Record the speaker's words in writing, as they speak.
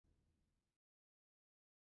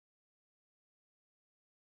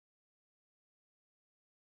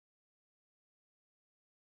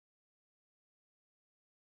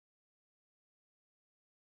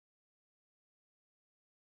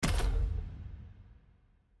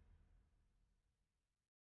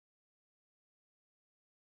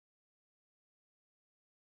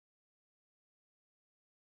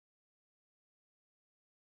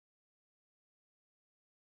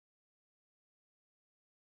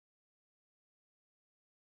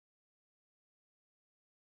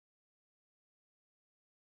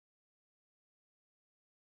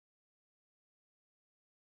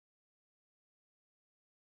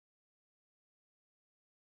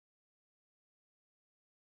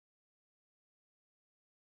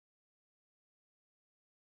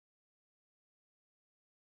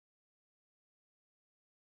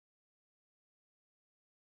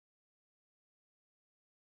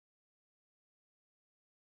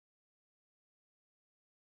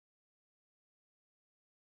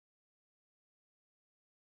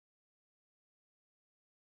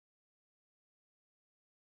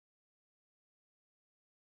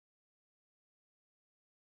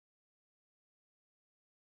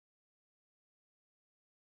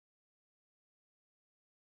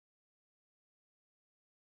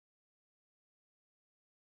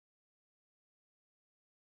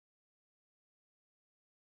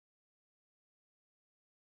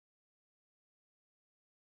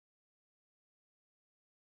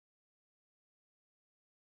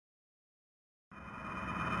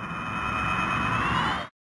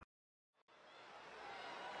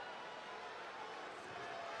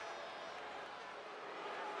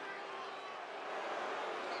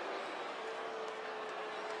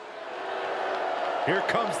Here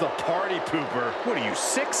comes the party pooper. What are you,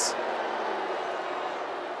 6?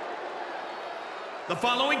 The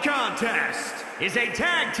following contest is a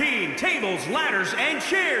tag team tables, ladders, and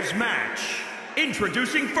chairs match.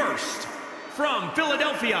 Introducing first, from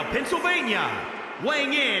Philadelphia, Pennsylvania,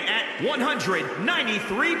 weighing in at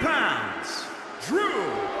 193 pounds, Drew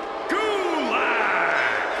Gulak.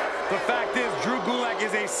 The fact is, Drew Gulak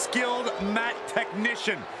is a skilled mat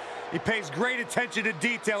technician. He pays great attention to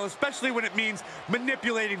detail, especially when it means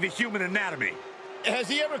manipulating the human anatomy. Has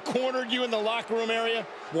he ever cornered you in the locker room area?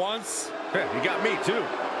 Once. Yeah, he got me too.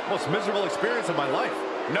 Most miserable experience of my life.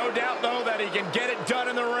 No doubt, though, that he can get it done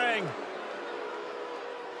in the ring.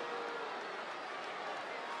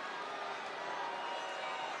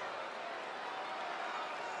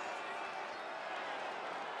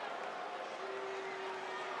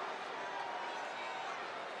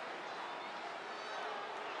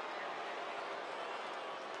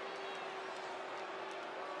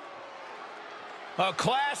 A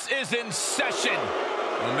class is in session.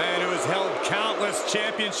 A man who has held countless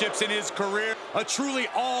championships in his career. A truly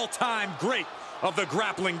all-time great of the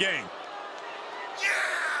grappling game.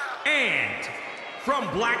 And from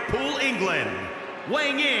Blackpool, England,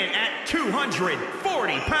 weighing in at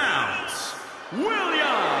 240 pounds, William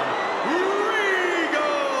Regal.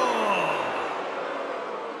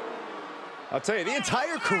 I'll tell you, the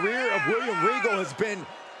entire career of William Regal has been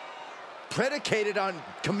predicated on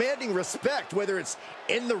commanding respect, whether it's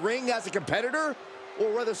in the ring as a competitor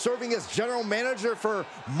or whether serving as general manager for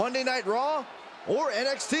Monday Night Raw or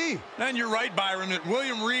NXT. And you're right, Byron, that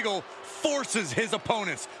William Regal forces his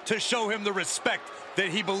opponents to show him the respect that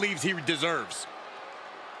he believes he deserves.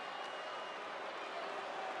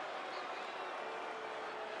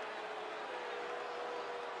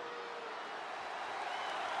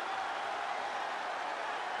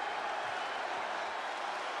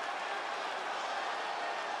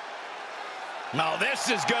 Now this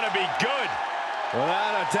is going to be good.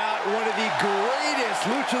 Without a doubt, one of the greatest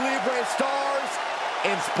Lucha Libre stars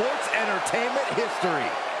in sports entertainment history.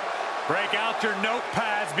 Break out your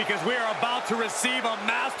notepads because we are about to receive a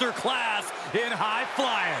master class in high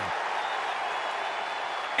flying.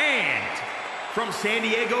 And from San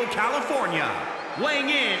Diego, California, weighing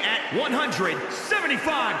in at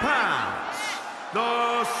 175 pounds,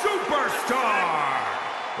 the Superstar.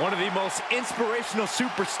 One of the most inspirational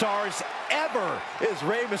superstars ever is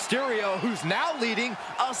Rey Mysterio, who's now leading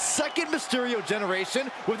a second Mysterio generation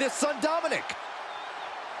with his son Dominic.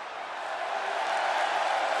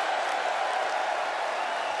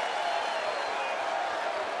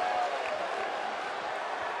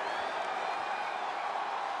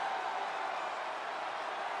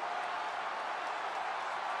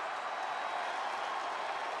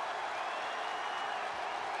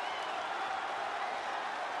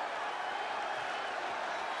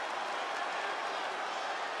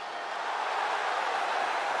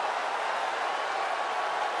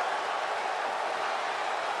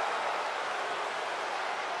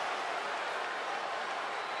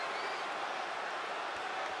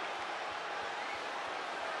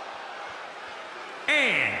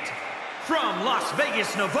 And from Las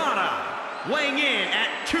Vegas, Nevada, weighing in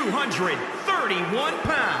at 231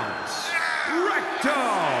 pounds, Recto.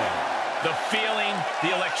 The feeling,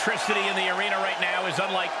 the electricity in the arena right now is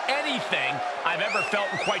unlike anything I've ever felt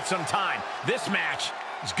in quite some time. This match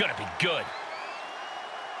is going to be good.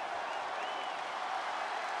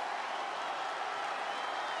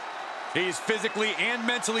 He's physically and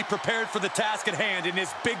mentally prepared for the task at hand in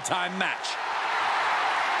this big-time match.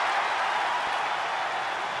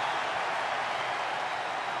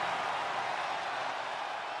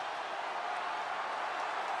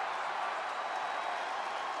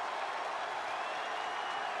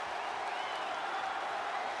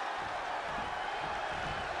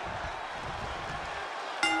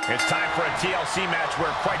 It's time for a TLC match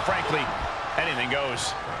where, quite frankly, anything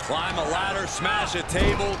goes. Climb a ladder, smash a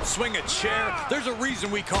table, swing a chair. There's a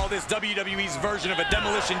reason we call this WWE's version of a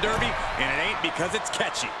demolition derby, and it ain't because it's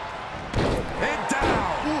catchy. And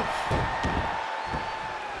down. Oof.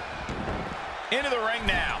 Into the ring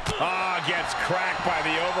now. Gets cracked by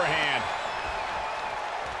the overhand.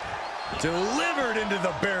 Delivered into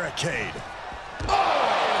the barricade. The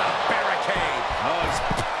barricade. He's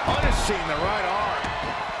punishing the right arm.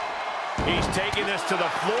 He's taking this to the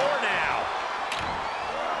floor now.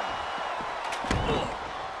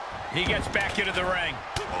 He gets back into the ring.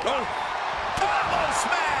 Oh,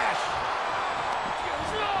 smash!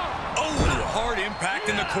 Oh, hard impact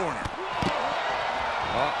in the corner.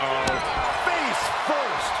 Uh-oh. Face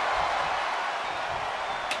first.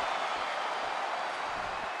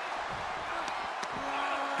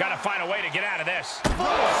 Got to find a way to get out of this. Full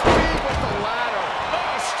speed with the ladder.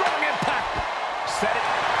 Oh, strong impact. Set it.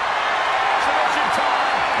 Submission time.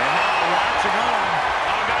 And now latching on.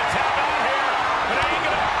 I'm going to tap out here, but I ain't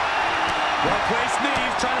going to. Well-placed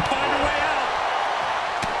knees, trying to find a way out.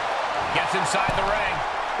 Gets inside the ring.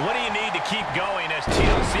 What do you need to keep going as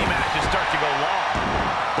TLC matches start to go long?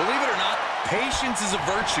 Believe it or not, patience is a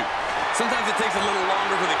virtue. Sometimes it takes a little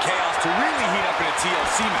longer for the chaos to really heat up in a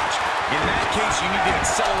TLC match. In that case, you need to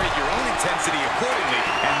accelerate your own intensity accordingly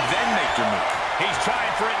and then make your move. He's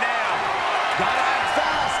trying for it now. Gotta act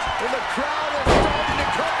fast, and the crowd is starting to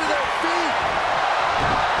come to their feet.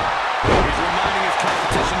 He's reminding his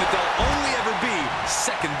competition that they'll only ever be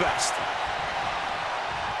second best.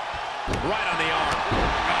 Right on the arm.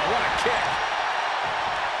 Oh, what a kick.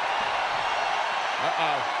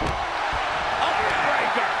 Uh-oh.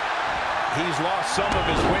 Breaker. He's lost some of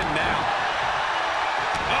his wind now.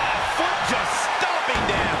 Oh, foot just stomping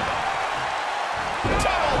down.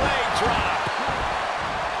 Double leg drop.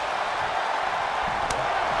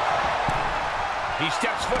 He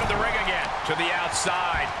steps foot in the ring again to the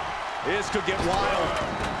outside. This could get wild.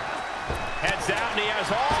 Heads out, and he has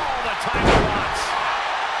all the time he wants.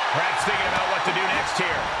 Perhaps thinking about what to do next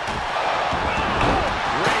here.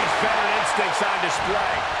 Rey's veteran instincts on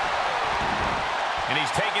display. And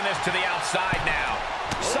he's taking this to the outside now.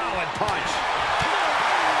 Solid punch.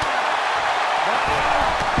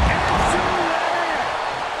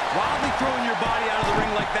 Wildly throwing your body out of the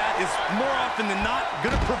ring like that is more often than not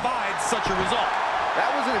going to provide such a result.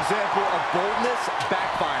 That was an example of boldness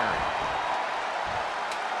backfiring.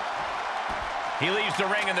 He leaves the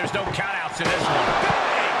ring, and there's no countouts in this one.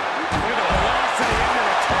 Look at the velocity into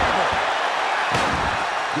the table.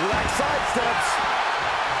 Gulak sidesteps.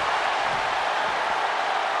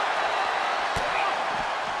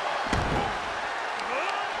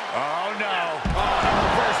 Oh, no. Oh,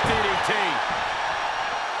 reverse DDT.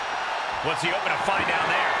 What's he hoping to find down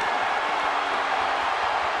there?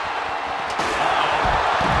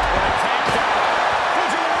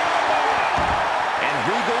 And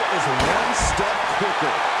Regal is one step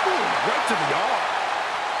quicker. Ooh, right to the arm.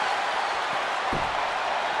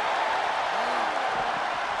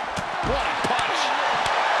 What a punch.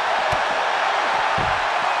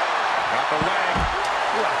 Got the leg.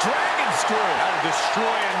 Ooh, a dragon screw. That'll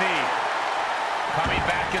destroy a knee. Coming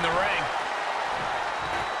back in the ring.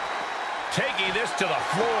 Taking this to the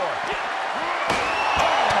floor.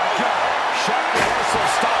 Oh, my God. Sharp reversal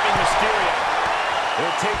stopping Mysterio.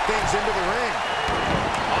 He'll take things into the ring.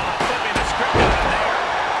 Oh, flipping the script out of there.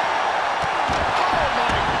 Oh,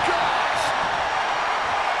 my gosh.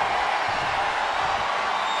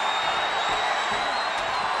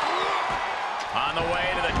 On the way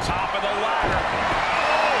to the top of the ladder.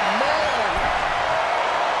 Oh, man.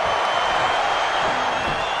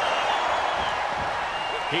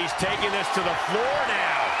 He's taking this to the floor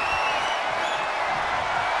now.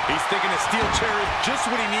 He's thinking a steel chair is just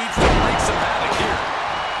what he needs to break some havoc here.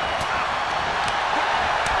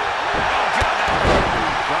 Oh, God, that hurt.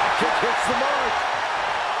 Drop kick hits the mark.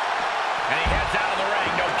 And he heads out of the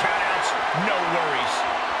ring. No countouts, no worries.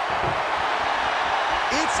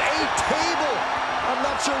 It's a table. I'm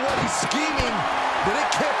not sure what he's scheming, but it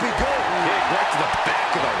can't be good. Kick right to the back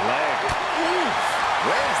of the leg. Oof.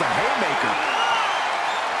 Lands the haymaker.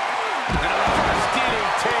 And a reverse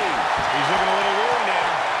DDT. He's looking a little weary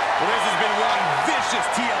now. Well, this has been one vicious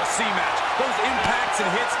TLC match. Those impacts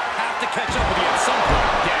and hits have to catch up with you at some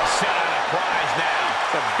point. Get set on a prize now.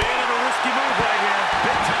 It's a bit of a risky move right here.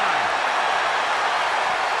 Big time.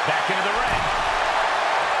 Back into the ring.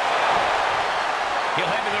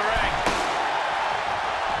 He'll head to the ring.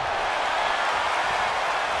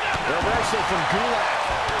 Reversal from Gulak.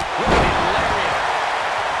 What an lariat.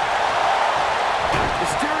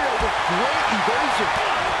 Mysterio with great evasion.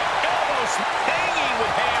 Elbows hanging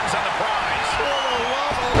with hands on the prize. For the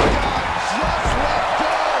love of God, just let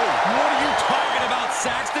go. What are you talking about,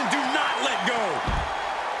 Saxton? Do not let go.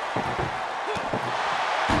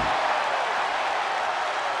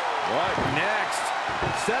 What next?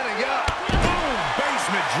 Setting up. Boom!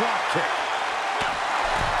 Basement drop kick.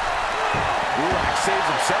 Gulak saves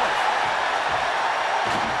himself.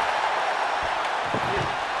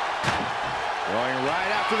 Going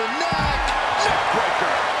right after the neck.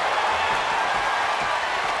 Neckbreaker.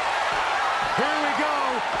 Here we go.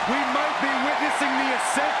 We might be witnessing the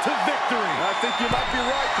ascent to victory. I think you might be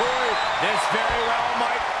right, Corey. This very well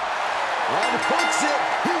might. One hooks it.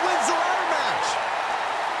 He wins the ladder match.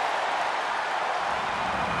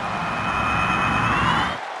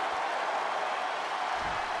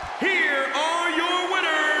 Here are your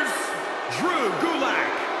winners, Drew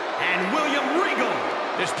Gulak and William Regal.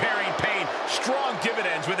 This pairing paying strong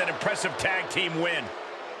dividends with an impressive tag team win.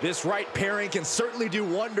 This right pairing can certainly do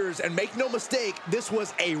wonders, and make no mistake, this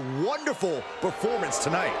was a wonderful performance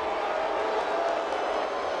tonight.